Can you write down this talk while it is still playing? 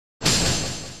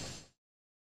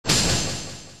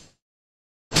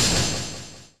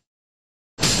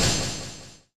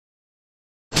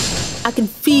I can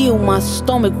feel my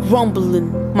stomach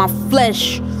rumbling, my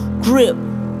flesh grip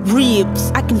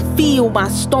ribs. I can feel my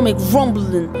stomach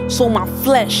rumbling, so my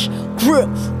flesh grip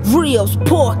ribs.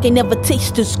 Pork ain't never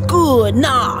taste this good.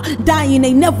 Nah, dying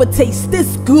ain't never taste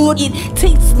this good. It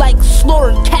tastes like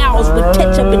slaughtered cows with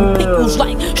ketchup and pickles,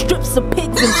 like strips of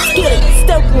pigs and skillets.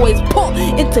 Steroids pork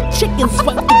into chicken,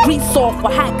 swipe the grease off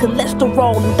for high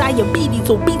cholesterol and diabetes,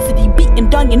 obesity, beating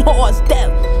down your horse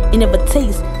death. It never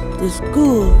tastes this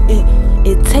good.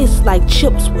 It tastes like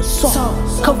chips with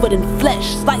sauce, covered in flesh,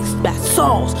 sliced by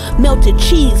sauce, melted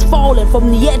cheese falling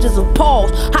from the edges of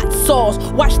paws, hot sauce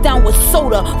washed down with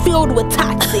soda, filled with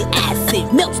toxic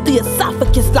acid, melts the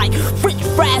esophagus like French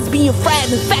fries being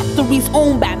fried in factories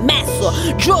owned by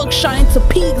massa. Drugs shot into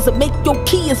pigs that make your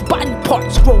kids' body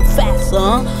parts grow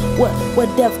faster.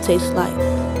 What death tastes like?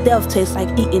 Death tastes like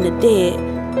eating the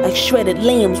dead. Like shredded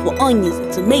lambs with onions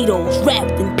and tomatoes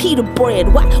wrapped in pita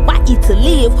bread. Why eat to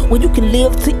live when you can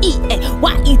live to eat?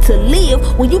 Why eat to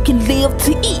live when you can live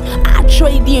to eat? I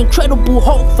trade the Incredible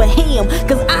Hulk for ham,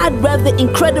 cause I'd rather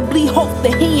incredibly Hulk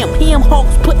the ham. Ham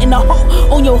Hulks putting a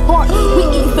Hulk on your heart. We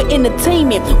eat for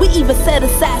entertainment. We even set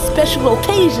aside special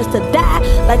occasions to die,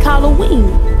 like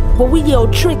Halloween. But we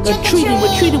yell trick or treating,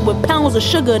 we're treated with pounds of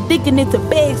sugar, digging into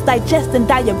bags, digesting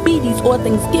diabetes or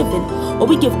Thanksgiving. Or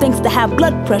we give thanks to high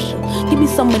blood pressure. Give me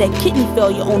some of that kidney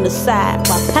failure on the side.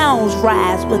 While pounds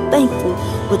rise, we're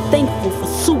thankful for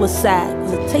suicide,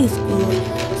 cause it tastes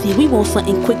good. See, we want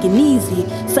something quick and easy,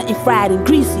 something fried and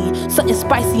greasy, something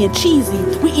spicy and cheesy.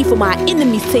 We eat from our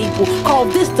enemy's table, call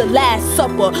this the Last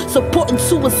Supper, supporting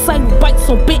suicidal bites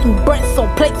on bitten breasts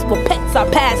on plates for pets I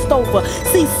passed over.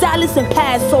 See salads and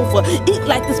Passover, eat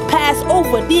like it's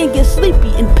Passover, then get sleepy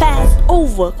and pass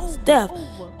over, cause death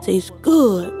tastes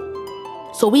good.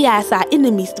 So we ask our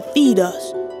enemies to feed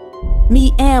us,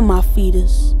 me and my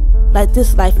feeders, like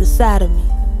this life inside of me,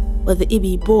 whether it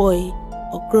be boy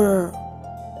or girl.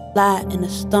 Lie in the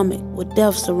stomach where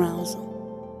death surrounds him.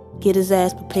 Get his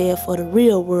ass prepared for the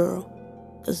real world,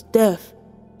 cause death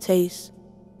tastes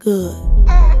good.